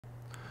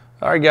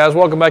All right, guys,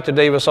 welcome back to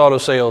Davis Auto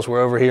Sales.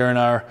 We're over here in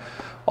our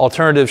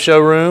alternative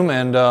showroom,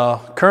 and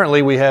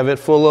currently we have it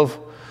full of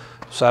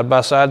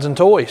side-by-sides and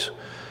toys.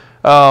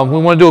 We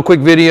want to do a quick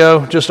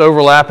video just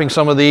overlapping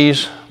some of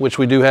these, which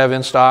we do have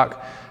in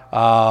stock,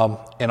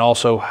 and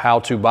also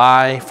how to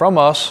buy from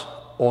us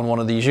on one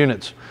of these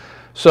units.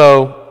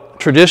 So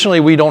traditionally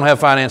we don't have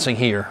financing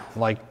here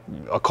like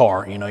a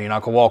car. You know, you're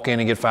not going to walk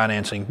in and get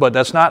financing, but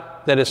that's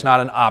not that it's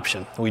not an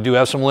option. We do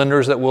have some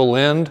lenders that will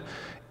lend.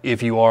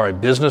 If you are a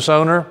business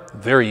owner,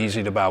 very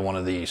easy to buy one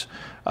of these,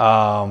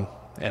 and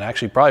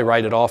actually probably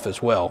write it off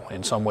as well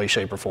in some way,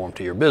 shape, or form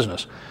to your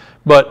business.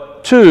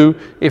 But two,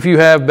 if you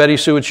have Betty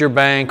Sue at your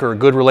bank or a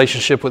good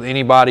relationship with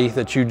anybody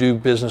that you do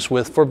business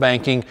with for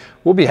banking,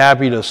 we'll be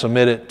happy to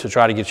submit it to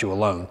try to get you a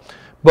loan.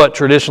 But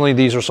traditionally,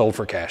 these are sold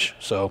for cash.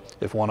 So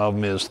if one of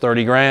them is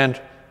 30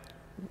 grand,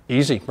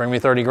 easy, bring me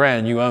 30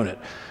 grand, you own it.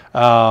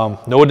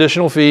 No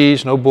additional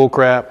fees, no bull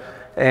crap.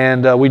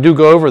 And we do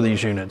go over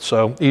these units.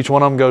 So each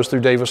one of them goes through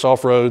Davis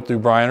Off-Road, through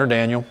Brian or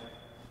Daniel,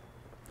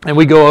 and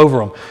we go over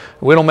them.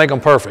 We don't make them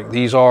perfect.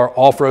 These are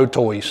off-road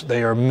toys.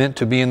 They are meant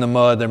to be in the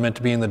mud. They're meant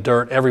to be in the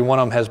dirt. Every one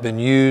of them has been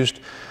used,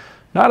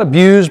 not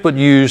abused, but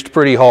used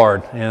pretty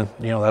hard. And,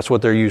 you know, that's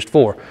what they're used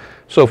for.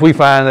 So if we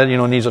find that, you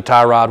know, it needs a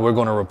tie rod, we're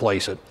going to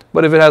replace it.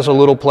 But if it has a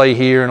little play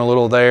here and a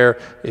little there,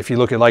 if you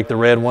look at like the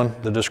red one,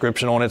 the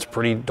description on it's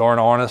pretty darn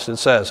honest. It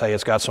says, hey,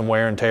 it's got some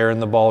wear and tear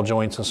in the ball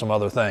joints and some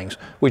other things.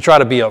 We try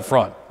to be up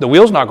front. The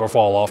wheel's not going to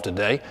fall off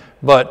today,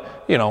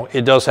 but, you know,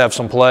 it does have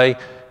some play.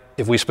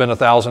 If we spend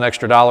 $1,000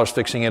 extra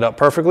fixing it up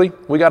perfectly,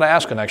 we got to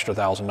ask an extra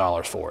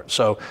 $1,000 for it.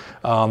 So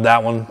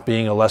that one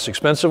being a less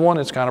expensive one,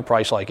 it's kind of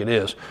priced like it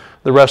is.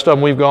 The rest of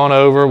them we've gone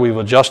over. We've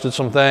adjusted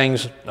some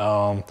things.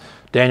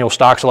 Daniel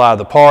stocks a lot of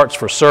the parts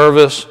for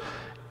service.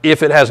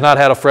 If it has not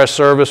had a fresh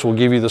service, we'll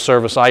give you the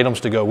service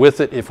items to go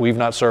with it if we've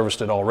not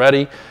serviced it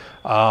already.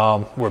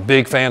 We're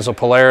big fans of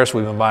Polaris.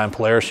 We've been buying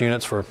Polaris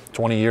units for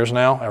 20 years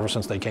now, ever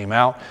since they came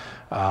out.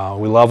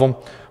 We love them,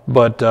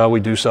 but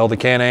we do sell the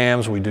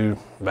Can-Ams. We do,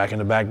 back in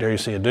the back there, you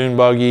see a dune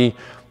buggy,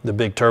 the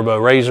big turbo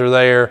razor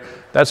there.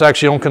 That's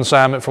actually on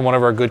consignment from one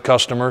of our good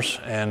customers,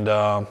 and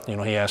you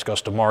know, he asked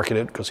us to market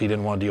it because he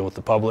didn't want to deal with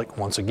the public.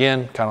 Once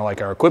again, kind of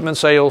like our equipment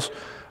sales.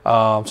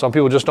 Some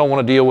people just don't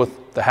want to deal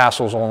with the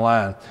hassles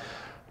online.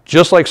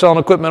 Just like selling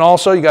equipment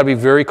also, you got to be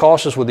very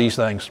cautious with these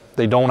things.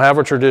 They don't have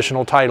a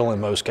traditional title in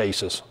most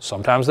cases.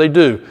 Sometimes they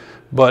do,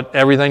 but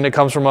everything that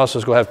comes from us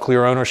is going to have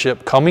clear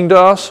ownership coming to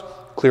us,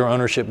 clear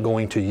ownership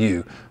going to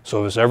you.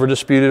 So if it's ever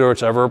disputed or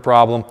it's ever a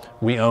problem,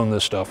 we own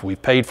this stuff.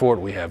 We've paid for it.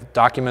 We have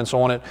documents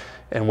on it.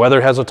 And whether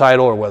it has a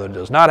title or whether it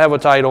does not have a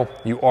title,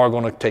 you are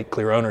going to take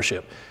clear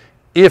ownership.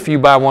 If you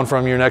buy one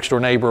from your next door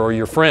neighbor or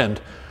your friend,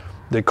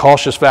 the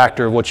cautious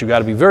factor of what you got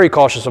to be very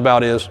cautious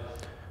about is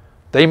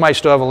they might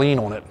still have a lien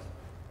on it.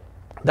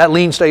 That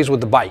lien stays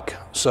with the bike.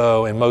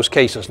 So in most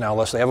cases, now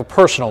unless they have a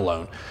personal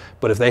loan,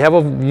 but if they have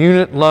a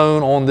unit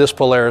loan on this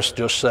Polaris,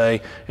 just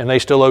say, and they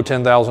still owe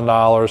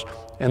 $10,000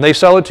 and they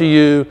sell it to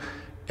you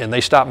and they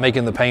stop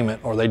making the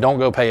payment or they don't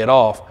go pay it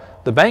off,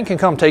 the bank can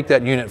come take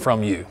that unit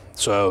from you.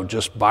 So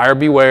just buyer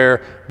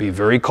beware, be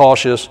very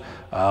cautious.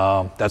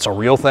 That's a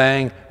real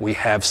thing. We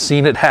have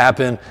seen it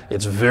happen.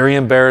 It's very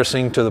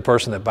embarrassing to the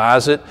person that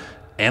buys it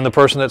and the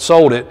person that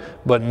sold it,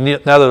 but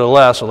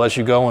nevertheless, unless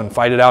you go and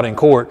fight it out in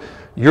court,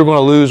 you're going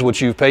to lose what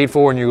you've paid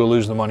for and you're going to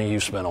lose the money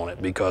you've spent on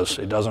it, because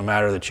it doesn't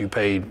matter that you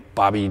paid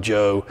Bobby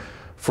Joe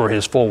for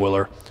his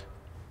four-wheeler.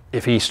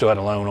 If he still had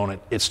a loan on it,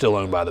 it's still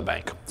owned by the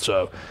bank.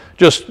 So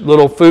just a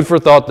little food for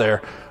thought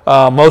there.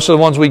 Most of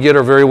the ones we get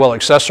are very well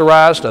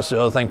accessorized. That's the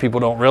other thing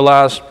people don't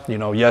realize. You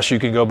know, yes, you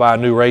can go buy a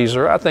new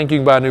razor. I think you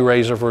can buy a new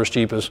razor for as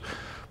cheap as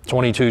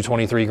 22,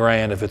 23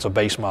 grand if it's a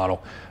base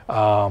model.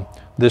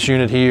 This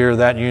unit here,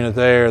 that unit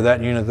there,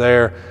 that unit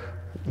there,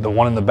 the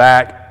one in the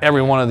back,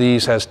 every one of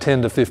these has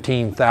 $10,000 to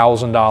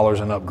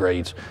 $15,000 in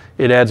upgrades.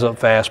 It adds up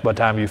fast by the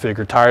time you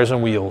figure tires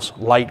and wheels,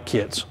 light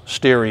kits,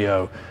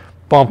 stereo,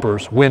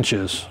 bumpers,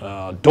 winches,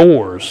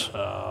 doors.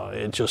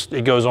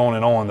 It goes on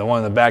and on. The one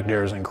in the back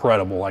there is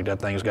incredible. Like, that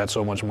thing's got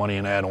so much money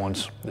in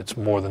add-ons, it's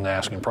more than the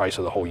asking price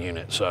of the whole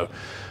unit. So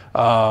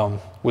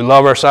we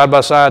love our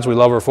side-by-sides, we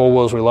love our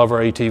four-wheels, we love our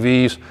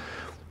ATVs.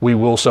 We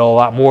will sell a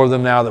lot more of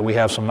them now that we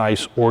have some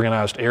nice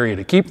organized area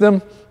to keep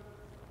them.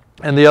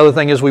 And the other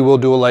thing is we will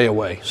do a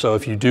layaway. So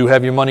if you do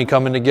have your money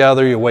coming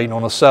together, you're waiting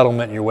on a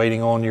settlement, you're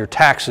waiting on your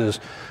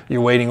taxes,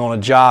 you're waiting on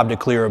a job to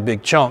clear a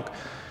big chunk,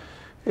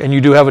 and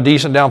you do have a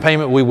decent down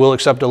payment, we will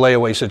accept a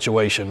layaway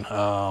situation.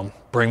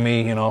 Bring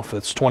me, you know, if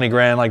it's 20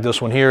 grand like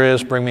this one here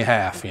is, bring me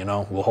half, you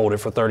know. We'll hold it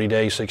for 30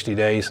 days, 60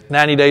 days.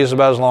 90 days is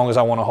about as long as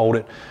I want to hold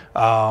it.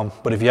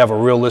 But if you have a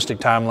realistic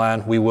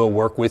timeline, we will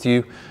work with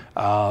you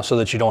so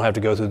that you don't have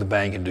to go through the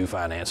bank and do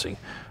financing.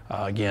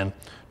 Again,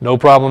 no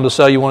problem to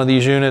sell you one of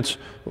these units.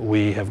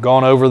 We have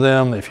gone over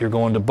them. If you're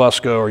going to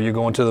Busco or you're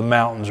going to the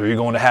mountains or you're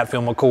going to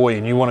Hatfield McCoy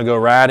and you want to go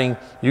riding,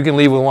 you can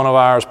leave with one of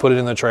ours, put it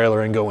in the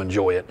trailer and go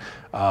enjoy it.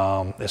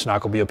 It's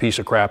not going to be a piece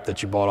of crap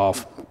that you bought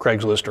off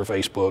Craigslist or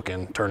Facebook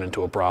and turned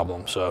into a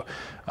problem. So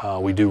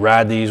we do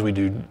ride these, we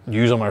do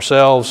use them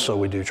ourselves, so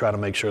we do try to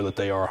make sure that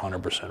they are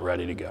 100%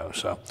 ready to go.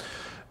 So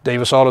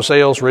Davis Auto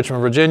Sales,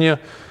 Richmond, Virginia,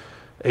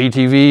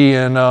 ATV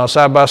and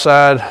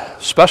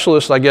side-by-side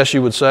specialists, I guess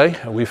you would say.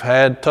 We've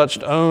had,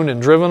 touched, owned,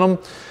 and driven them.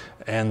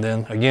 And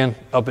then again,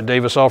 up at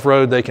Davis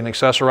Off-Road, they can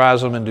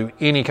accessorize them and do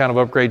any kind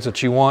of upgrades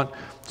that you want.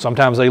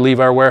 Sometimes they leave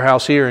our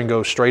warehouse here and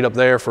go straight up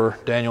there for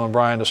Daniel and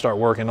Brian to start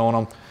working on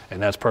them,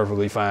 and that's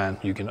perfectly fine.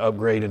 You can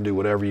upgrade and do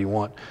whatever you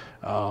want.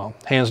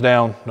 Hands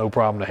down, no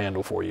problem to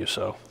handle for you.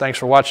 So thanks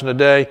for watching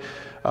today.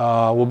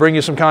 We'll bring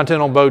you some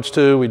content on boats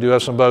too. We do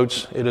have some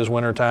boats. It is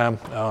winter time.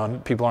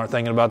 People aren't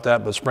thinking about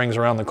that, but spring's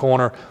around the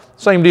corner.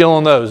 Same deal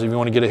on those. If you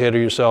want to get ahead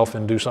of yourself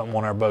and do something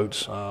on our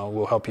boats,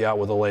 we'll help you out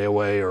with a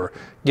layaway or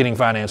getting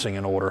financing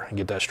in order and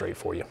get that straight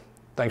for you.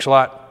 Thanks a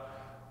lot.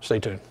 Stay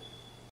tuned.